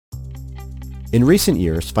In recent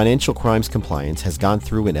years, financial crimes compliance has gone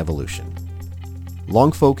through an evolution.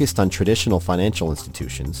 Long focused on traditional financial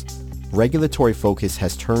institutions, regulatory focus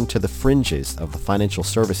has turned to the fringes of the financial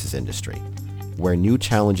services industry, where new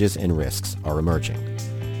challenges and risks are emerging.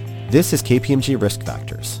 This is KPMG Risk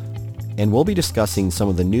Factors, and we'll be discussing some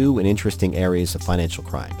of the new and interesting areas of financial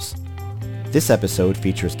crimes. This episode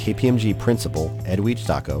features KPMG Principal Edwidge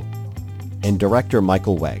Sacco and Director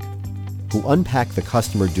Michael Wegg, who unpack the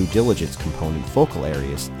customer due diligence component focal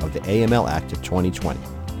areas of the AML Act of 2020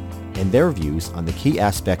 and their views on the key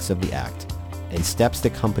aspects of the Act and steps the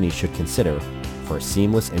company should consider for a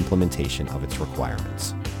seamless implementation of its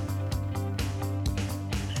requirements.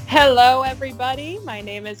 Hello, everybody. My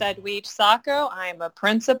name is Edwidge Sacco. I'm a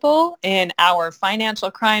principal in our financial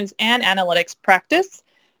crimes and analytics practice,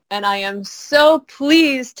 and I am so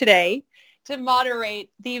pleased today to moderate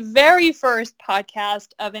the very first podcast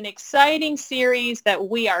of an exciting series that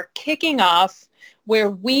we are kicking off where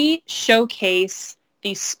we showcase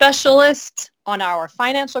the specialists on our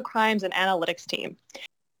financial crimes and analytics team.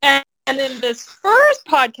 And in this first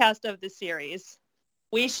podcast of the series,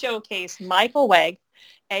 we showcase Michael Wegg,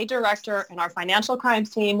 a director in our financial crimes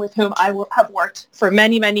team with whom I have worked for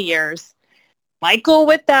many, many years. Michael,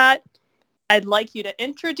 with that, I'd like you to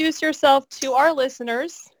introduce yourself to our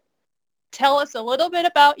listeners. Tell us a little bit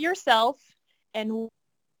about yourself and what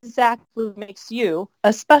exactly makes you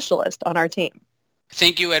a specialist on our team.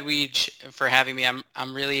 Thank you, Edwidge, for having me.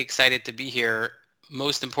 I'm really excited to be here.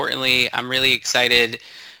 Most importantly, I'm really excited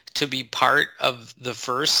to be part of the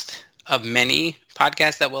first of many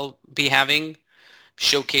podcasts that we'll be having,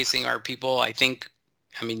 showcasing our people.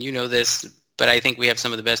 You know this, but I think we have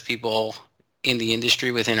some of the best people in the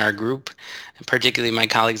industry within our group, and particularly my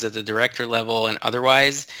colleagues at the director level and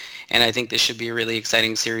otherwise. And I think this should be a really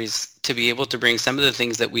exciting series to be able to bring some of the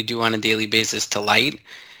things that we do on a daily basis to light.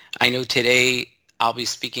 I know today I'll be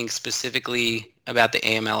speaking specifically about the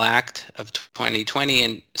AML Act of 2020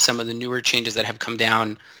 and some of the newer changes that have come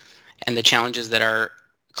down and the challenges that our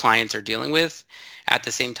clients are dealing with. At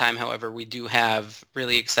the same time, however, we do have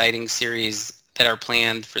really exciting series that are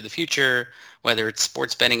planned for the future, whether it's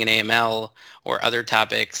sports betting and AML or other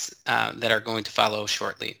topics that are going to follow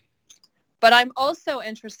shortly. But I'm also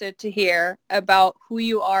interested to hear about who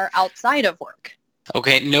you are outside of work.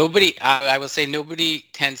 Okay, I will say nobody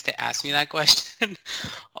tends to ask me that question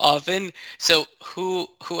often. So who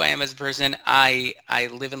I am as a person, I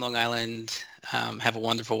live in Long Island, have a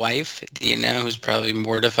wonderful wife, Dina, who's probably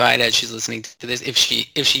mortified as she's listening to this, if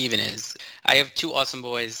she even is. I have two awesome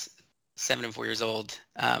boys, 7 and 4 years old,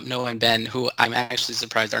 Noah and Ben, who I'm actually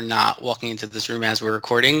surprised are not walking into this room as we're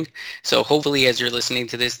recording. So hopefully as you're listening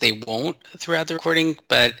to this, they won't throughout the recording,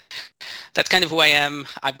 but that's kind of who I am.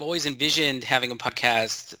 I've always envisioned having a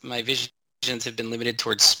podcast. My visions have been limited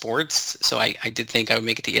towards sports, so I did think I would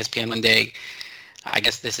make it to ESPN one day. I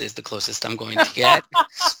guess this is the closest I'm going to get,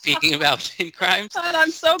 speaking about fin crimes. And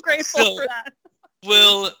I'm so grateful for that.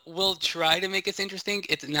 We'll try to make this interesting.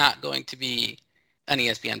 It's not going to be an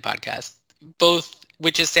ESPN podcast,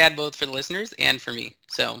 which is sad both for the listeners and for me.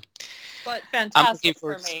 So, but fantastic I'm looking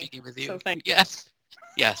forward for to me. speaking with you. So thank you.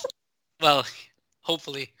 Yes. Well,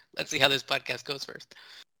 hopefully, let's see how this podcast goes first.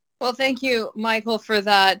 Well, thank you, Michael, for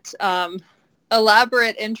that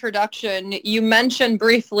elaborate introduction. You mentioned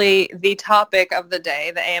briefly the topic of the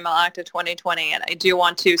day, the AML Act of 2020, and I do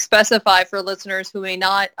want to specify for listeners who may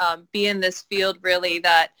not be in this field really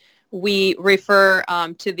that we refer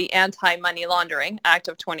to the Anti-Money Laundering Act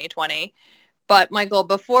of 2020. But Michael,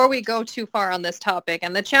 before we go too far on this topic,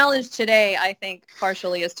 and the challenge today, I think,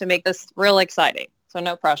 partially is to make this real exciting, so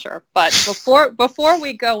no pressure. But before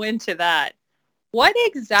we go into that, what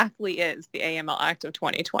exactly is the AML Act of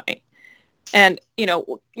 2020? And,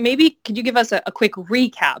 maybe could you give us a quick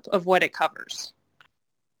recap of what it covers?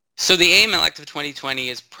 So the AML Act of 2020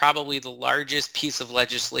 is probably the largest piece of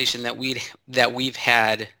legislation that we've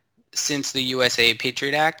had since the USA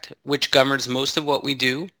Patriot Act, which governs most of what we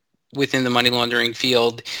do within the money laundering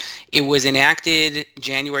field. It was enacted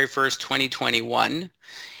January 1st, 2021.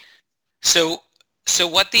 So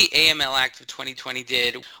what the AML Act of 2020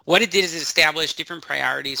 did, what it did is establish different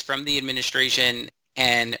priorities from the administration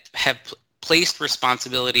and have placed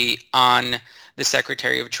responsibility on the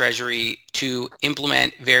Secretary of Treasury to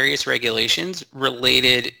implement various regulations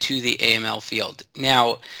related to the AML field.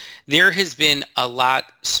 Now, there has been a lot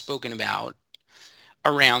spoken about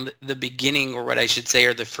around the beginning, or what I should say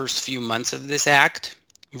are the first few months of this act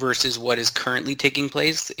versus what is currently taking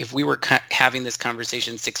place. If we were having this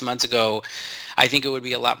conversation 6 months ago, I think it would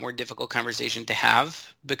be a lot more difficult conversation to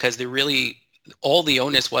have because all the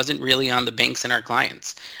onus wasn't really on the banks and our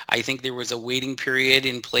clients. I think there was a waiting period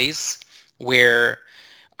in place where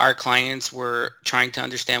our clients were trying to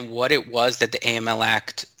understand what it was that the AML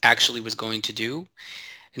Act actually was going to do.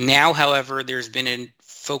 Now, however, there's been a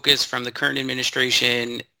focus from the current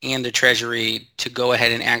administration and the Treasury to go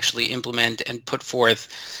ahead and actually implement and put forth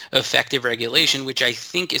effective regulation, which I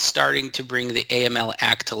think is starting to bring the AML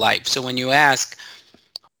Act to life. So when you ask,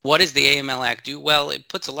 what does the AML Act do? Well, it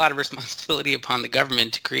puts a lot of responsibility upon the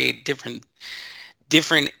government to create different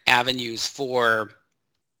avenues for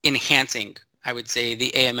enhancing, I would say,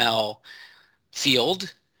 the AML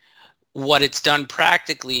field. What it's done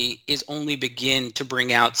practically is only begin to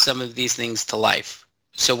bring out some of these things to life.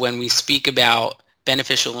 So when we speak about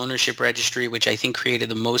beneficial ownership registry, which I think created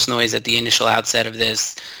the most noise at the initial outset of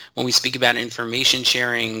this, when we speak about information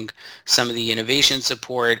sharing, some of the innovation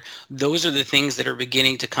support, those are the things that are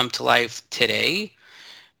beginning to come to life today.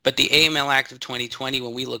 But the AML Act of 2020,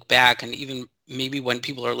 when we look back, and even maybe when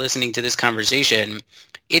people are listening to this conversation,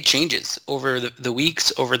 it changes over the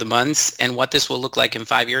weeks, over the months, and what this will look like in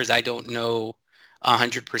 5 years, I don't know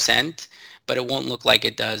 100%, but it won't look like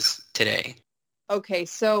it does today. Okay,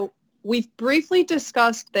 so we've briefly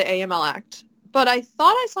discussed the AML Act, but I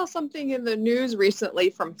thought I saw something in the news recently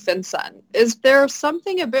from FinCEN. Is there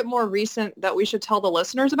something a bit more recent that we should tell the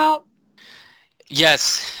listeners about?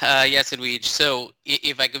 Yes, Edwige. So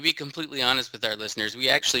if I could be completely honest with our listeners, we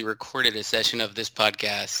actually recorded a session of this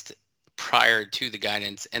podcast prior to the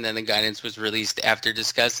guidance, and then the guidance was released after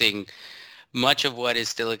discussing much of what is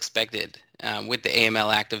still expected with the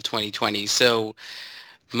AML Act of 2020. So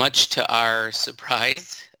much to our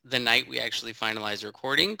surprise, the night we actually finalized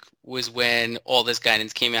recording was when all this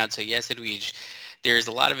guidance came out. So yes, Edwige, there's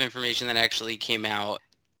a lot of information that actually came out.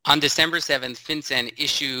 On December 7th, FinCEN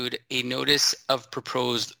issued a notice of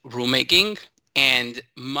proposed rulemaking, and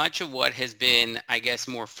much of what has been, I guess,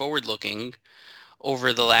 more forward-looking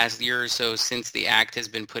over the last year or so since the act has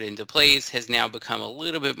been put into place has now become a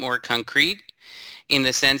little bit more concrete in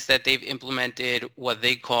the sense that they've implemented what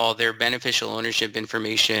they call their beneficial ownership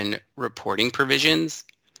information reporting provisions.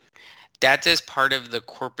 That's as part of the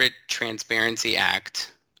Corporate Transparency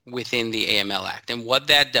Act within the AML Act. And what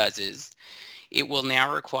that does is it will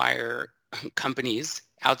now require companies,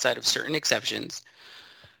 outside of certain exceptions,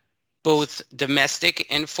 both domestic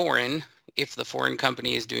and foreign, if the foreign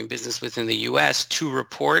company is doing business within the U.S., to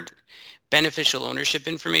report beneficial ownership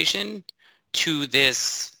information to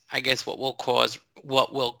this, I guess, what we'll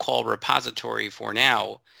call repository for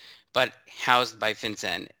now, but housed by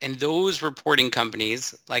FinCEN. And those reporting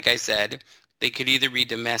companies, like I said, they could either be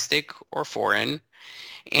domestic or foreign,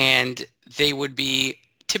 and they would be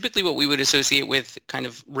typically what we would associate with kind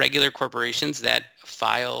of regular corporations that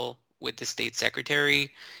file with the state secretary,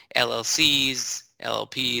 LLCs,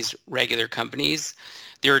 LLPs, regular companies.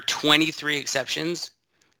 There are 23 exceptions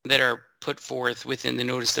that are put forth within the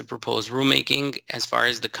notice of proposed rulemaking as far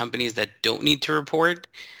as the companies that don't need to report.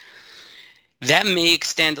 That may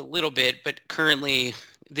extend a little bit, but currently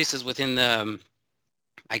this is within the,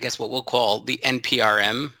 I guess what we'll call the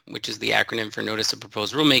NPRM, which is the acronym for Notice of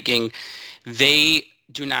Proposed Rulemaking. They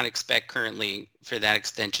do not expect currently for that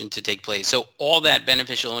extension to take place. So all that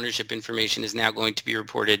beneficial ownership information is now going to be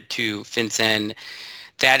reported to FinCEN.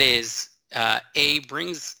 That is,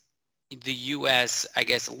 brings the U.S., I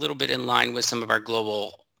guess, a little bit in line with some of our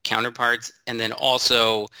global counterparts. And then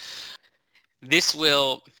also, this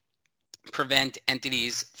will prevent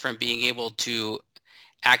entities from being able to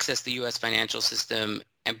access the U.S. financial system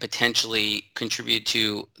and potentially contribute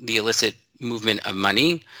to the illicit movement of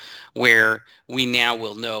money, where we now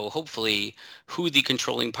will know, hopefully, who the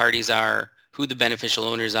controlling parties are, who the beneficial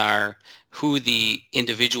owners are, who the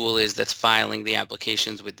individual is that's filing the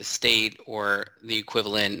applications with the state or the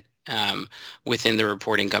equivalent within the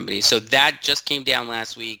reporting company. So that just came down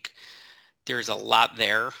last week. There's a lot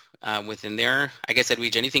there within there. I guess,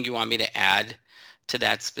 Edwige, anything you want me to add to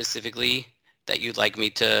that specifically that you'd like me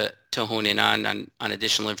to hone in on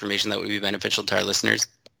additional information that would be beneficial to our listeners?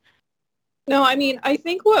 No, I mean, I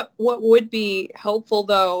think what would be helpful,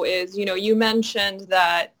 though, is, you mentioned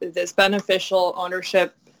that this beneficial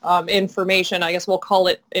ownership information, I guess we'll call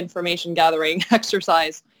it information gathering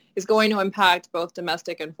exercise, is going to impact both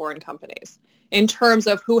domestic and foreign companies in terms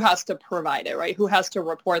of who has to provide it, right? Who has to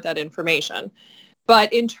report that information.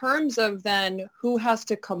 But in terms of then who has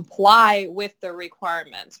to comply with the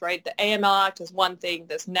requirements, right? The AML Act is one thing,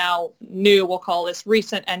 this now new, we'll call this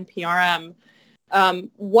recent NPRM.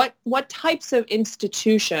 What types of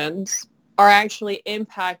institutions are actually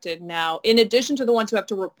impacted now, in addition to the ones who have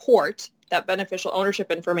to report that beneficial ownership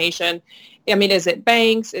information? I mean, is it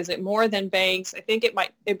banks? Is it more than banks? I think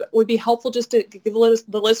it would be helpful just to give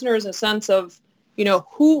the listeners a sense of,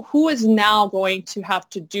 who is now going to have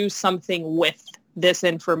to do something with this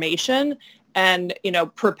information and,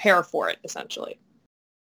 prepare for it essentially?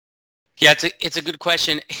 Yeah, it's a good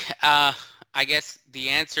question. I guess the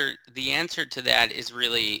answer to that is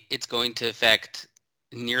really it's going to affect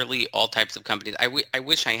nearly all types of companies. I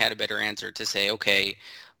wish I had a better answer to say, okay,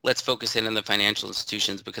 let's focus in on the financial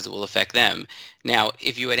institutions because it will affect them. Now,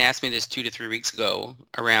 if you had asked me this 2 to 3 weeks ago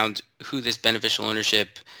around who this beneficial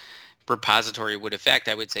ownership repository would affect,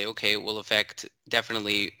 I would say, okay, it will affect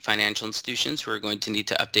definitely financial institutions who are going to need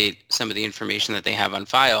to update some of the information that they have on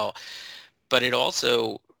file. But it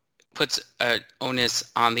also puts an onus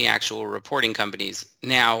on the actual reporting companies.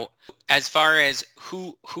 Now, as far as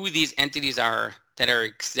who these entities are that are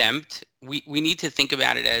exempt, we need to think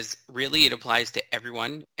about it as really it applies to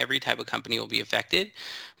everyone. Every type of company will be affected.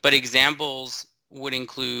 But examples would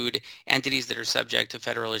include entities that are subject to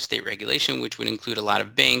federal or state regulation, which would include a lot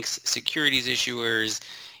of banks, securities issuers,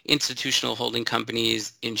 institutional holding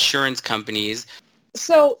companies, insurance companies.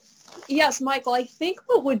 So, yes, Michael, I think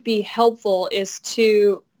what would be helpful is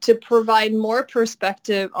to provide more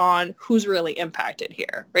perspective on who's really impacted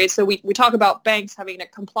here, right? So we talk about banks having to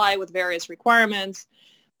comply with various requirements,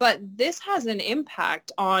 but this has an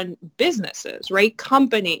impact on businesses, right?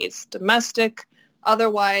 Companies, domestic,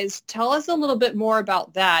 otherwise. Tell us a little bit more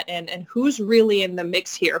about that and who's really in the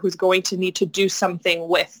mix here, who's going to need to do something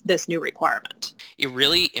with this new requirement. It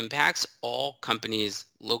really impacts all companies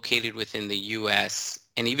located within the U.S.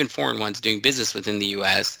 and even foreign ones doing business within the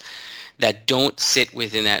U.S. that don't sit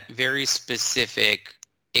within that very specific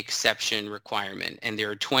exception requirement. And there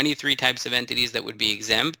are 23 types of entities that would be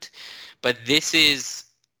exempt, but this is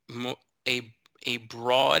a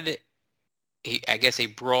broad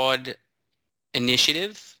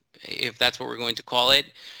initiative, if that's what we're going to call it.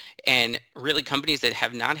 And really companies that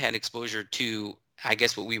have not had exposure to, I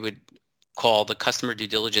guess, what we would call the customer due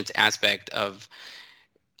diligence aspect of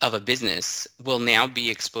a business will now be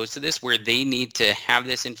exposed to this, where they need to have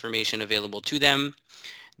this information available to them.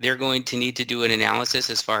 They're going to need to do an analysis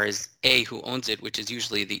as far as who owns it, which is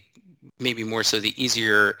usually maybe more so the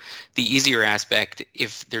easier aspect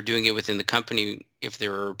if they're doing it within the company, if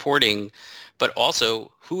they're reporting, but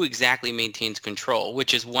also who exactly maintains control,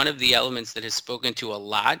 which is one of the elements that is spoken to a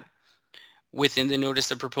lot within the notice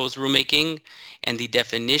of proposed rulemaking, and the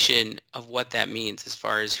definition of what that means as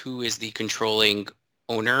far as who is the controlling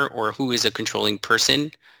owner or who is a controlling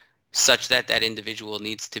person, such that that individual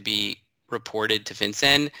needs to be reported to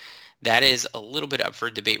FinCEN. That is a little bit up for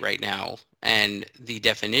debate right now, and the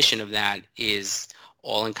definition of that is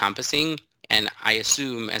all-encompassing, and I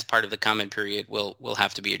assume as part of the comment period will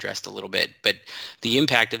have to be addressed a little bit. But the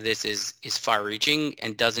impact of this is far-reaching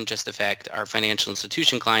and doesn't just affect our financial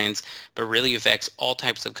institution clients, but really affects all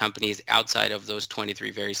types of companies outside of those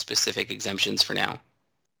 23 very specific exemptions for now.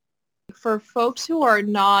 For folks who are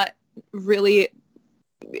not really,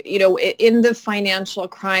 in the financial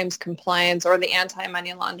crimes compliance or the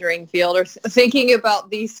anti-money laundering field, or thinking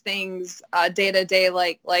about these things day to day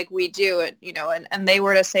like we do, and they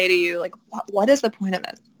were to say to you, like, what is the point of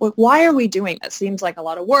this? Why are we doing this? Seems like a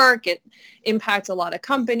lot of work. It impacts a lot of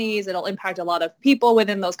companies. It'll impact a lot of people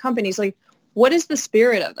within those companies. Like, what is the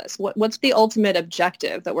spirit of this? What's the ultimate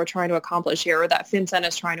objective that we're trying to accomplish here, or that FinCEN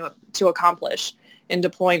is trying to accomplish in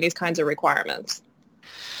deploying these kinds of requirements?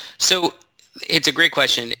 So it's a great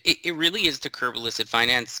question. It really is to curb illicit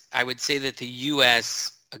finance. I would say that the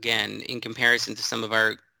U.S., again, in comparison to some of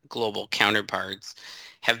our global counterparts,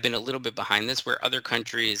 have been a little bit behind this, where other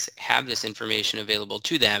countries have this information available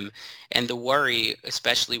to them. And the worry,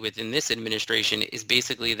 especially within this administration, is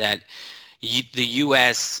basically that the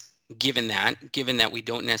U.S., given that we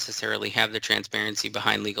don't necessarily have the transparency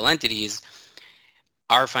behind legal entities,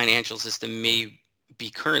 our financial system may be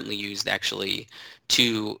currently used actually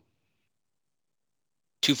to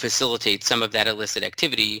facilitate some of that illicit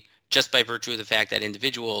activity, just by virtue of the fact that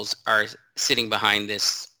individuals are sitting behind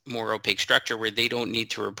this more opaque structure where they don't need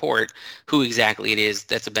to report who exactly it is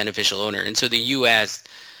that's a beneficial owner. And so the U.S.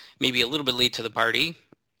 may be a little bit late to the party,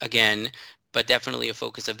 again, but definitely a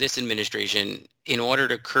focus of this administration in order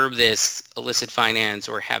to curb this illicit finance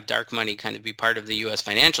or have dark money kind of be part of the U.S.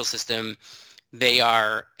 financial system.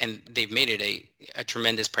 They've made it a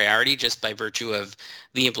tremendous priority just by virtue of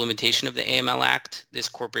the implementation of the AML Act, this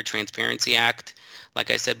Corporate Transparency Act,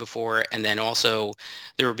 like I said before, and then also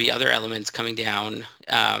there will be other elements coming down.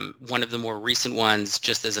 One of the more recent ones,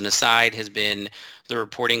 just as an aside, has been the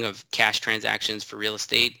reporting of cash transactions for real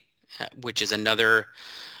estate, which is another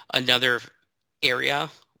area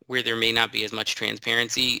where there may not be as much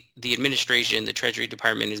transparency. The administration, the Treasury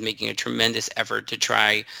Department, is making a tremendous effort to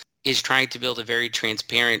try is trying to build a very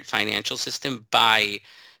transparent financial system by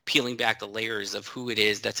peeling back the layers of who it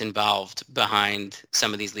is that's involved behind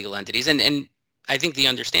some of these legal entities. And I think the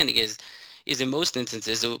understanding is in most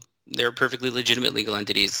instances, they're perfectly legitimate legal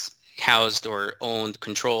entities housed or owned,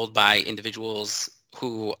 controlled by individuals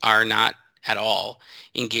who are not at all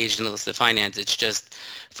engaged in illicit finance. It's just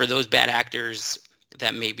for those bad actors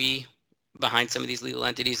that may be behind some of these legal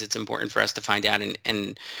entities, it's important for us to find out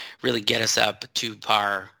and really get us up to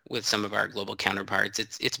par with some of our global counterparts.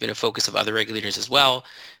 It's been a focus of other regulators as well.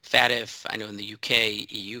 FATF, I know in the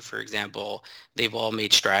UK, EU, for example, they've all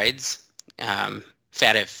made strides.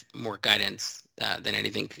 FATF more guidance than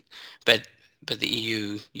anything, but the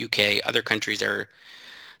EU, UK, other countries are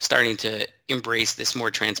starting to embrace this more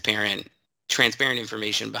transparent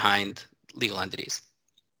information behind legal entities.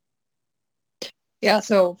 Yeah,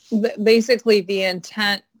 so basically the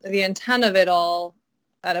intent of it all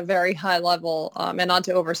at a very high level, and not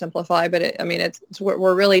to oversimplify, but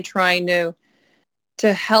we're really trying to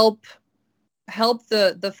help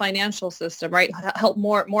the financial system, right? Help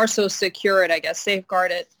more so secure it, I guess,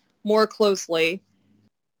 safeguard it more closely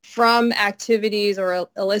from activities or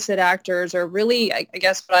illicit actors, or really, I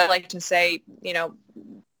guess what I like to say,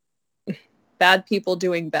 bad people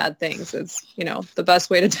doing bad things is, the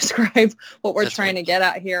best way to describe what we're trying to get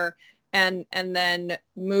at here. And then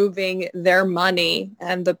moving their money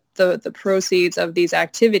and the proceeds of these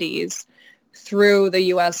activities through the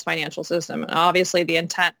U.S. financial system. And obviously the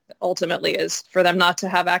intent ultimately is for them not to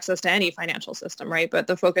have access to any financial system, right? But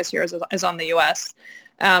the focus here is on the U.S.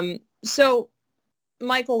 So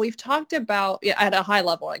Michael, we've talked about at a high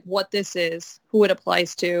level, like what this is, who it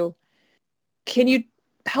applies to. Can you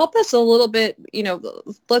help us a little bit,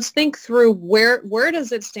 let's think through where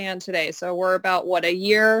does it stand today? So we're about a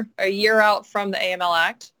year out from the AML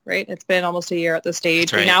Act, right? It's been almost a year at this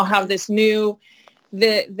stage. That's right. We now have this new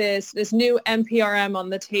NPRM on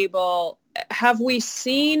the table. Have we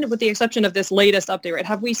seen, with the exception of this latest update, right?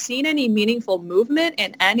 Have we seen any meaningful movement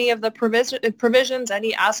in any of the provisions,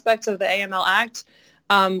 any aspects of the AML Act,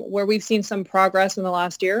 where we've seen some progress in the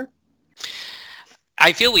last year?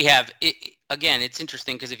 I feel we have. Again, it's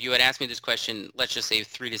interesting because if you had asked me this question, let's just say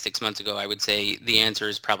 3 to 6 months ago, I would say the answer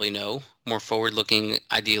is probably no, more forward-looking,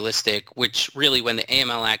 idealistic, which really when the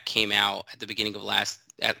AML Act came out at the beginning of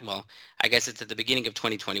I guess it's at the beginning of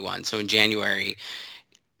 2021. So in January,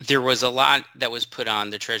 there was a lot that was put on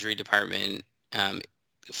the Treasury Department,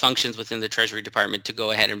 functions within the Treasury Department to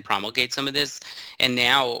go ahead and promulgate some of this. And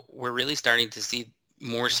now we're really starting to see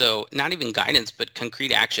more so, not even guidance, but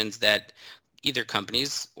concrete actions that either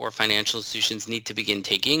companies or financial institutions need to begin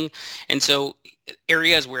taking. And so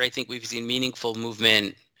areas where I think we've seen meaningful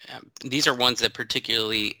movement, these are ones that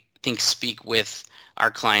particularly speak with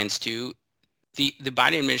our clients too. The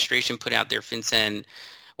Biden administration put out their FinCEN,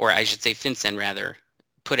 or I should say FinCEN rather,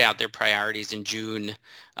 put out their priorities in June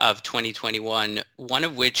of 2021, one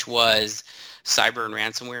of which was cyber and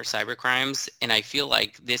ransomware, cyber crimes. And I feel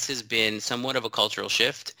like this has been somewhat of a cultural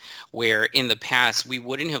shift where in the past we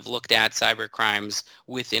wouldn't have looked at cyber crimes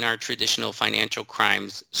within our traditional financial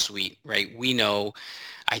crimes suite, right? We know,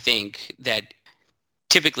 I think, that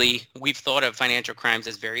typically we've thought of financial crimes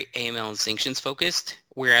as very AML and sanctions focused,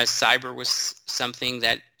 whereas cyber was something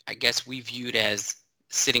that I guess we viewed as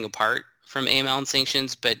sitting apart from AML and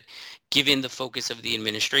sanctions. But given the focus of the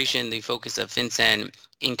administration, the focus of FinCEN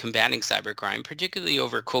in combating cybercrime, particularly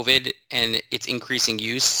over COVID and its increasing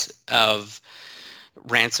use of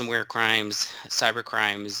ransomware crimes, cyber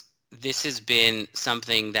crimes, this has been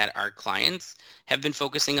something that our clients have been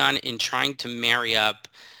focusing on in trying to marry up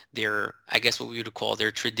their, I guess what we would call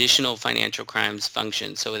their traditional financial crimes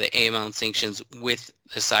function, so the AML and sanctions with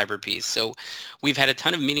the cyber piece. So we've had a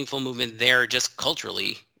ton of meaningful movement there just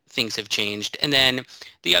culturally. Things have changed. And then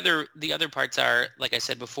the other parts are, like I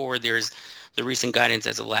said before, there's the recent guidance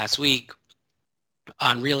as of last week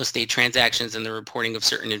on real estate transactions and the reporting of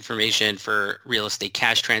certain information for real estate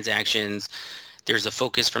cash transactions. There's a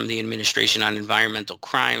focus from the administration on environmental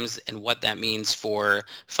crimes and what that means for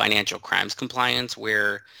financial crimes compliance,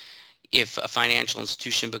 where if a financial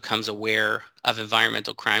institution becomes aware of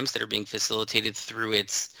environmental crimes that are being facilitated through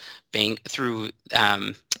its bank, through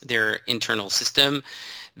their internal system,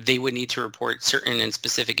 they would need to report certain and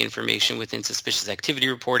specific information within suspicious activity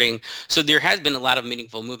reporting. So there has been a lot of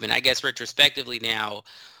meaningful movement. I guess retrospectively now,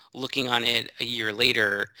 looking on it a year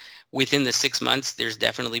later, within the 6 months, there's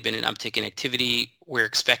definitely been an uptick in activity. We're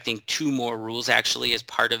expecting 2 more rules actually as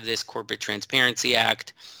part of this Corporate Transparency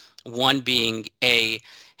Act. One being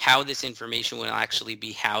how this information will actually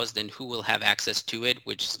be housed and who will have access to it,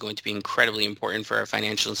 which is going to be incredibly important for our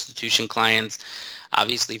financial institution clients.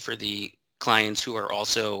 Obviously for the clients who are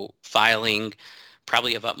also filing,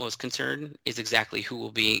 probably of utmost concern is exactly who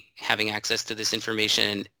will be having access to this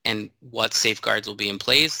information and what safeguards will be in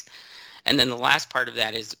place. And then the last part of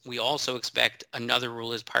that is we also expect another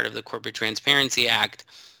rule as part of the Corporate Transparency Act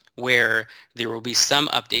where there will be some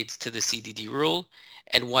updates to the CDD rule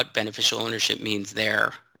and what beneficial ownership means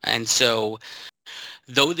there. And so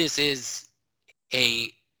though this is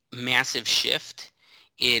a massive shift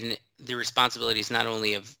in the responsibilities not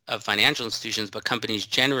only of financial institutions but companies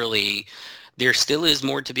generally, there still is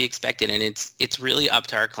more to be expected, and it's really up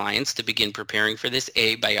to our clients to begin preparing for this,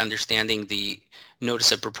 A, by understanding the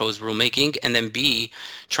notice of proposed rulemaking, and then B,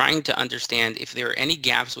 trying to understand if there are any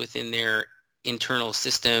gaps within their internal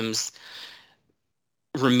systems,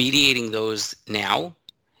 remediating those now,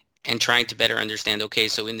 and trying to better understand, okay,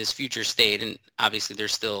 so in this future state, and obviously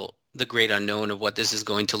there's still the great unknown of what this is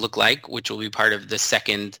going to look like, which will be part of the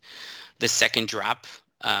second drop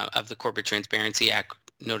of the Corporate Transparency Act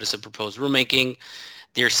notice of proposed rulemaking.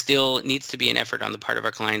 There still needs to be an effort on the part of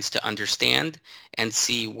our clients to understand and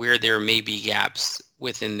see where there may be gaps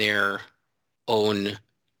within their own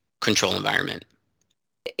control environment.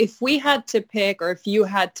 If we had to pick, or if you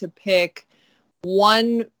had to pick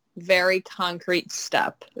one very concrete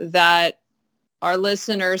step that our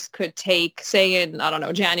listeners could take, say in, I don't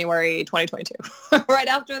know, January 2022, right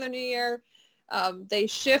after the new year, they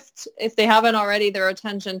shift, if they haven't already, their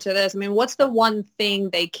attention to this. I mean, what's the one thing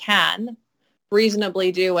they can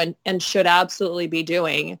reasonably do and should absolutely be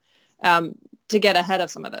doing to get ahead of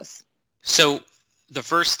some of this? So the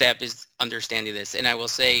first step is understanding this. And I will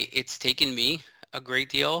say it's taken me a great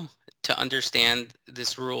deal to understand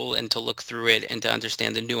this rule and to look through it and to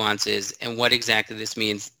understand the nuances and what exactly this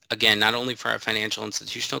means, again, not only for our financial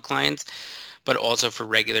institutional clients, but also for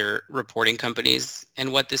regular reporting companies.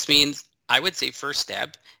 And what this means, I would say first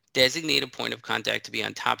step, designate a point of contact to be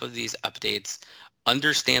on top of these updates,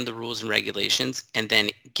 understand the rules and regulations, and then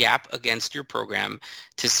gap against your program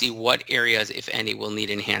to see what areas, if any, will need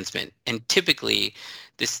enhancement. And typically,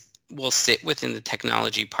 this will sit within the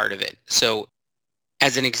technology part of it. So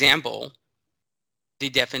as an example, the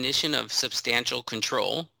definition of substantial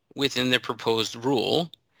control within the proposed rule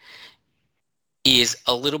is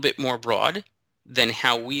a little bit more broad than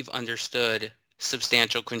how we've understood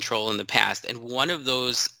substantial control in the past. And one of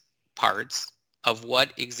those parts of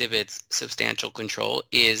what exhibits substantial control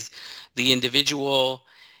is the individual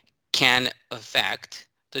can affect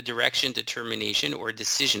the direction, determination, or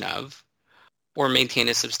decision of, or maintain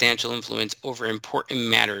a substantial influence over important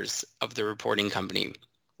matters of the reporting company.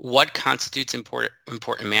 What constitutes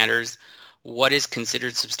important matters? What is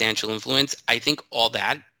considered substantial influence? I think all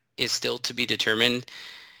that is still to be determined.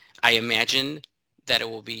 I imagine that it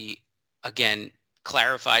will be, again,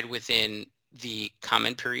 clarified within the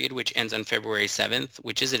comment period, which ends on February 7th,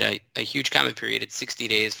 which isn't a huge comment period. It's 60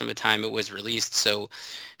 days from the time it was released. So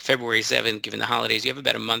February 7th, given the holidays, you have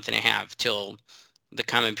about a month and a half till the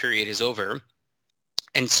comment period is over.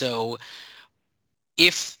 And so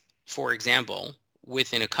if, for example,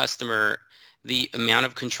 within a customer, the amount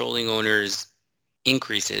of controlling owners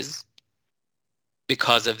increases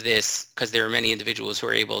because of this, because there are many individuals who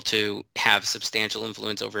are able to have substantial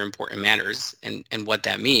influence over important matters, and what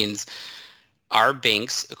that means, are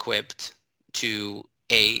banks equipped to,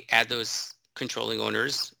 A, add those controlling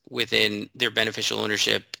owners within their beneficial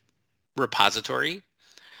ownership repository?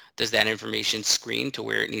 Does that information screen to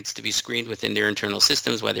where it needs to be screened within their internal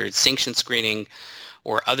systems, whether it's sanction screening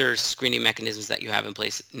or other screening mechanisms that you have in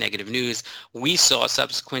place, negative news? We saw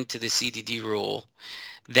subsequent to the CDD rule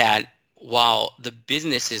that while the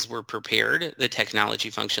businesses were prepared, the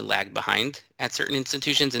technology function lagged behind at certain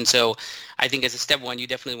institutions. And so I think as a step one, you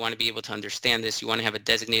definitely want to be able to understand this. You want to have a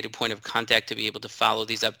designated point of contact to be able to follow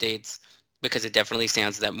these updates, because it definitely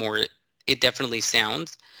sounds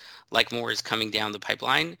like more is coming down the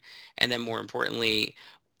pipeline. And then more importantly,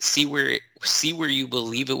 see where you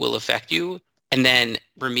believe it will affect you, and then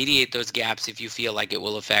remediate those gaps if you feel like it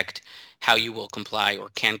will affect how you will comply or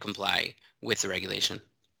can comply with the regulation.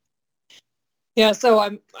 Yeah,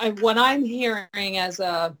 so what I'm hearing as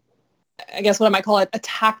I guess what I might call it, a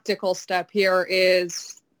tactical step here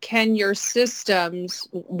is, can your systems,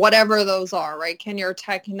 whatever those are, right? Can your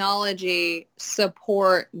technology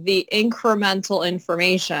support the incremental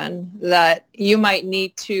information that you might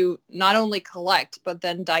need to not only collect, but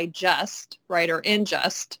then digest, right, or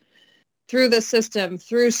ingest through the system,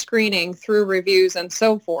 through screening, through reviews, and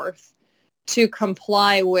so forth, to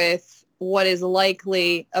comply with what is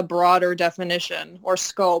likely a broader definition or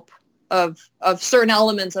scope of certain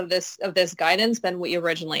elements of this guidance than we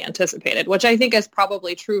originally anticipated, which I think is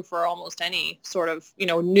probably true for almost any sort of,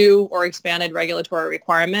 new or expanded regulatory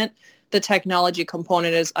requirement. the technology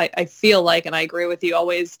component is, I feel like, and I agree with you,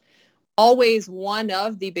 always one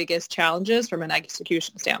of the biggest challenges from an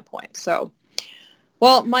execution standpoint. So,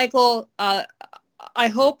 well, Michael, I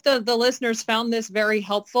hope the listeners found this very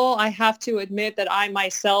helpful. I have to admit that I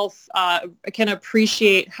myself can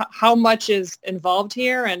appreciate how much is involved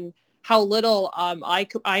here and how little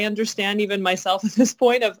I understand even myself at this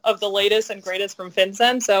point of the latest and greatest from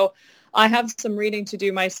FinCEN. So I have some reading to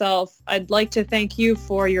do myself. I'd like to thank you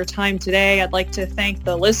for your time today. I'd like to thank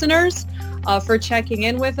the listeners for checking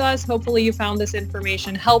in with us. Hopefully you found this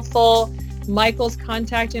information helpful. Michael's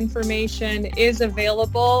contact information is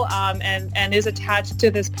available and is attached to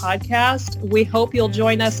this podcast. We hope you'll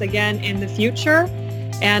join us again in the future.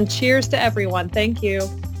 And cheers to everyone. Thank you.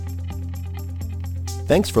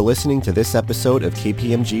 Thanks for listening to this episode of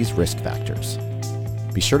KPMG's Risk Factors.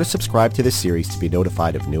 Be sure to subscribe to this series to be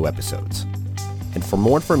notified of new episodes. And for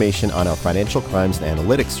more information on our financial crimes and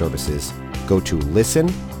analytics services, go to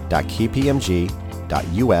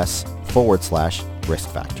listen.kpmg.us/risk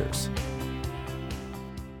factors.